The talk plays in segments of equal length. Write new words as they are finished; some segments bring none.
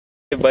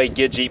Everybody,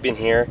 GetJeeping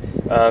here.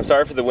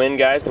 Sorry for the wind,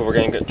 guys, but we're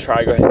going to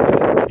try to go ahead and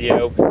do this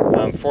video.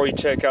 Before you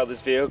check out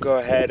this video, go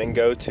ahead and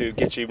go to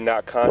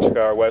GetJeeping.com, check out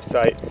our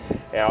website.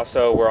 And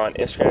also, we're on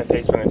Instagram,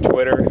 Facebook, and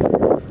Twitter.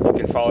 You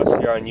can follow us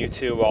here on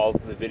YouTube, all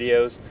the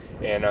videos,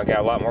 and I've got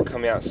a lot more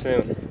coming out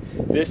soon.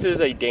 This is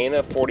a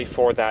Dana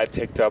 44 that I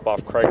picked up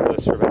off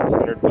Craigslist for about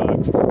 100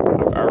 bucks.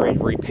 I've already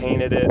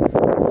repainted it.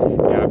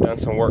 Yeah, I've done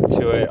some work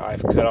to it.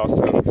 I've cut off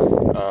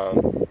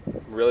some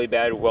really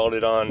bad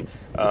welded on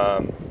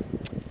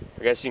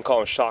I guess you can call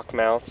them shock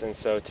mounts, and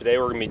so today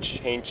we're going to be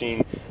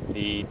changing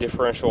the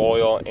differential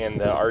oil and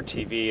the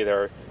RTV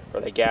or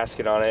the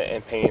gasket on it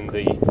and painting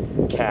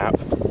the cap.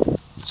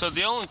 So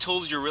the only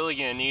tools you're really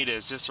going to need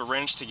is just a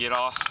wrench to get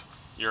off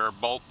your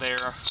bolt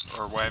there,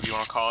 or whatever you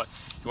want to call it.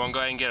 You want to go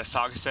ahead and get a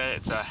socket set.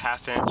 It's a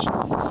 1/2 inch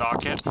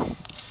socket,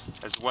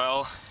 as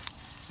well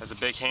as a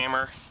big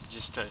hammer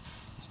just to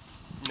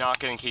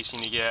knock it in case you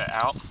need to get it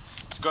out.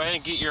 So go ahead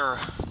and get your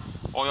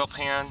oil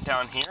pan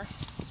down here.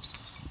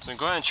 So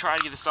go ahead and try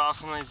to get this off.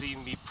 Sometimes it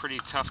can be pretty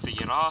tough to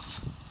get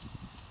off.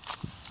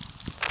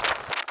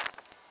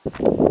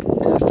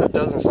 And this stuff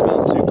doesn't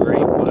smell too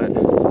great, but it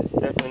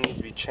definitely needs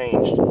to be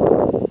changed.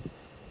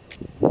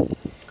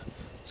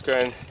 Let's go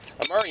ahead.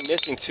 I'm already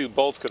missing 2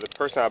 bolts because the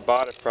person I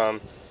bought it from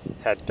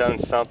had done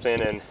something,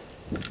 and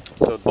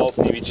so the bolts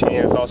need to be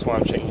changed. That's also why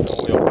I'm changing the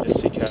oil,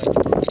 just because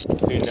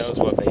who knows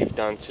what they've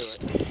done to it.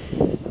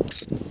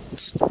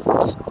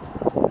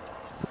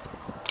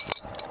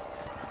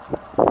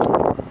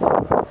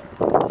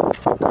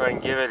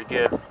 And give it a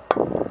good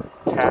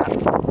tap.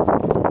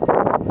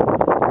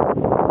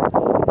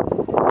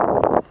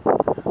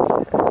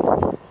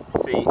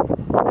 See,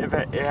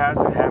 it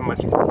hasn't had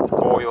much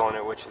oil in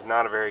it, which is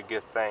not a very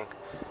good thing.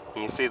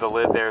 And you see the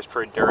lid there is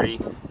pretty dirty.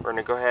 We're going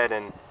to go ahead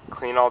and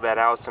clean all that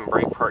out with some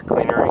brake part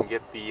cleaner and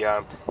get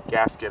the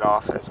gasket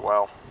off as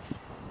well.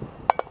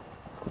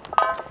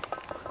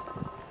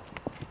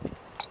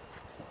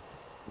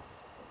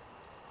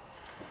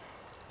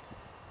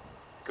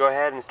 Go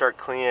ahead and start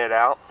cleaning it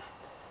out.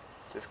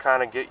 Just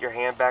kind of get your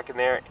hand back in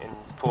there and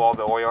pull all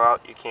the oil out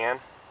you can.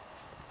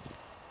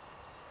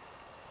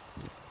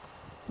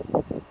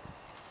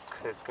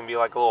 It's going to be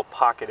like a little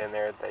pocket in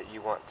there that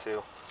you want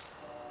to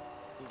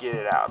get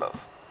it out of.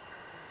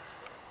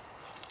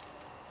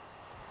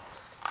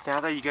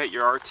 Now that you got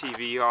your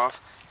RTV off,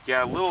 you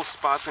got little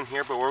spots in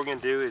here, but what we're going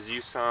to do is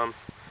use some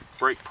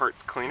brake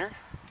parts cleaner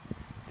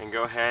and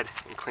go ahead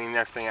and clean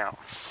everything out.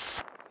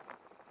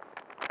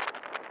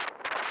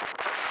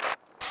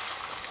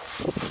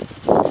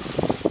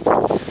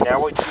 Now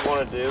what you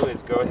want to do is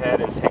go ahead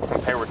and take some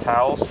paper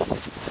towels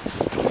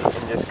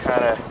and just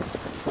kind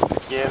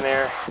of get in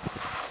there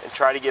and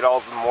try to get all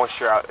the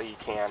moisture out that you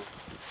can.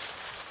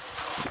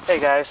 Hey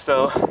guys,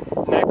 so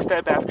next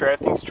step after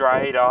everything's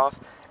dried off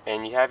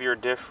and you have your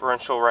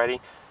differential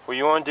ready, what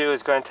you want to do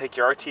is go ahead and take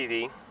your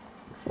RTV.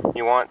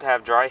 You want to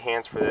have dry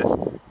hands for this,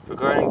 but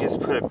go ahead and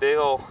just put a big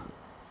old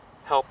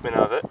helping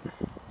of it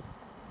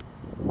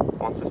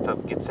once this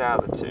stuff gets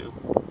out of the tube.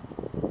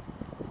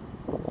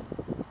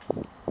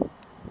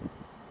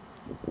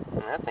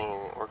 That thing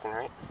isn't working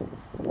right.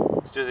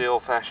 Let's do it the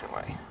old-fashioned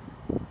way.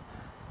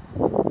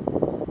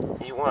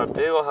 You want a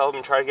big old help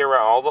and try to get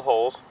around all the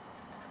holes.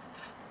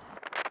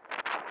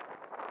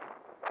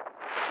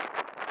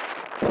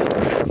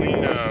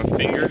 Clean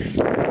finger,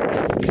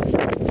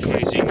 clean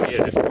as you can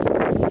get it.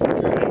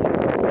 Good.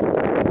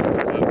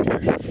 It's up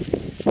here.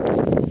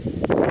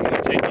 You want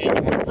to take it, you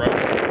want to rub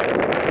it.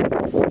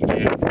 Get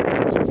it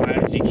as flat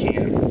as you can.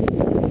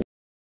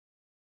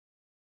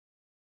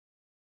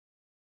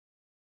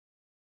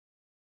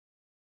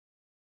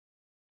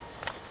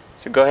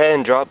 So go ahead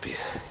and drop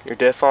your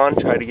diff on,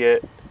 try to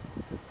get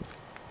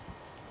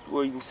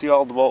where you can see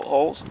all the bolt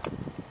holes.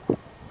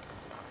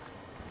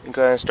 And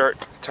go ahead and start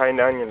tying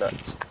down your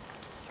nuts.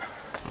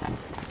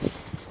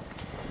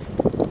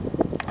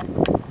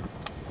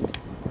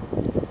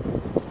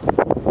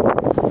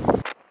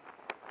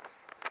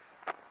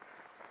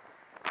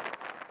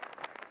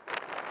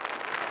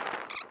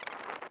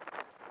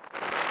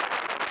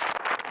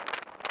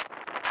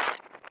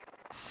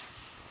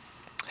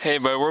 Hey,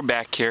 but we're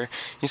back here.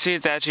 You see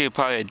it's actually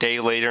probably a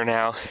day later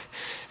now,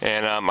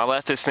 and I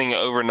left this thing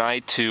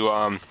overnight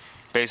to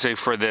basically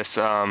for this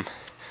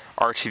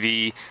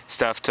RTV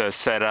stuff to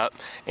set up,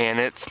 and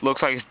it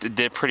looks like it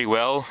did pretty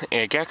well.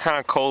 And it got kind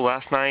of cold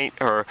last night,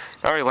 or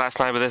not really last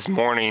night, but this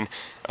morning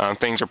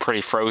things are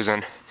pretty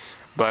frozen.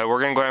 But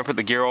we're gonna go ahead and put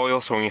the gear oil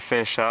so when we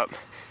finish up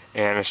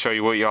and I'll show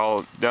you what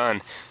y'all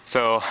done.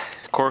 So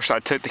of course I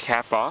took the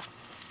cap off,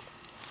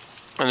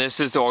 and this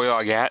is the oil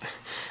I got.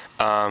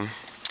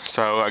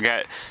 So I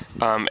got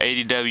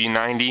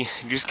 80W90.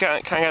 Just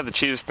kind of got the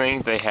cheapest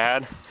thing they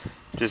had,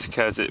 just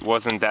because it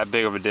wasn't that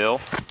big of a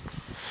deal.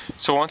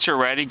 So once you're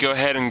ready, go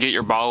ahead and get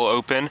your bottle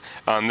open.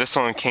 This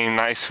one came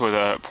nice with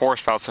a pour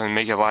spout, so it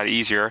make it a lot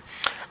easier.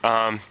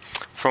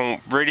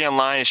 From reading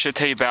online, it should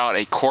take about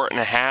 1.5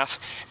 quarts,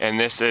 and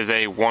this is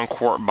a 1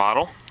 quart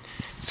bottle.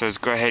 So let's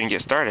go ahead and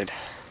get started.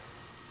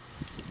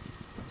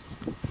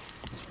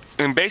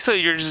 And basically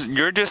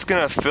you're just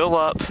gonna fill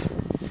up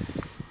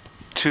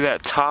to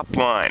that top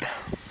line.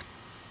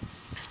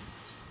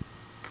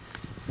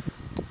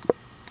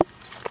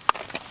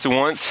 So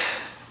once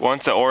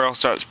the oil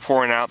starts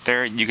pouring out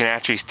there, you can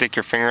actually stick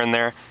your finger in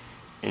there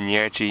and you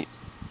actually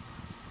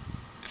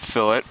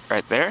fill it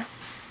right there.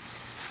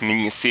 And then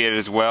you can see it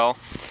as well.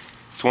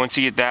 So once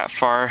you get that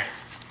far,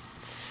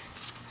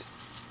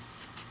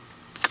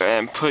 go ahead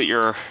and put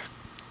your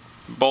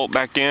bolt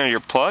back in, or your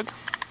plug.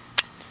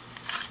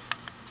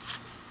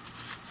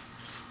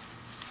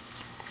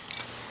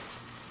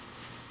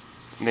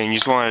 And then you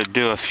just want to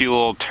do a few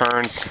little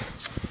turns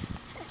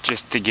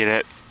just to get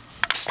it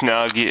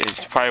snug. You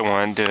probably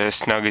want to do it as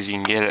snug as you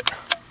can get it.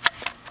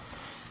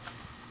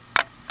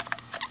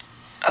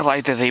 I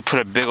like that they put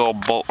a big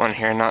old bolt on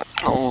here, not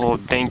a little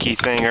dinky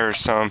thing or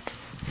some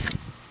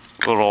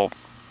little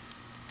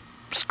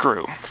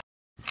screw.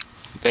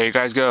 There you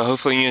guys go.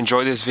 Hopefully you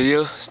enjoyed this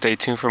video. Stay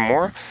tuned for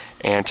more,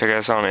 and check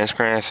us out on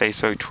Instagram,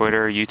 Facebook,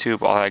 Twitter,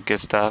 YouTube, all that good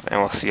stuff, and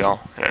we'll see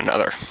y'all in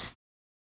another.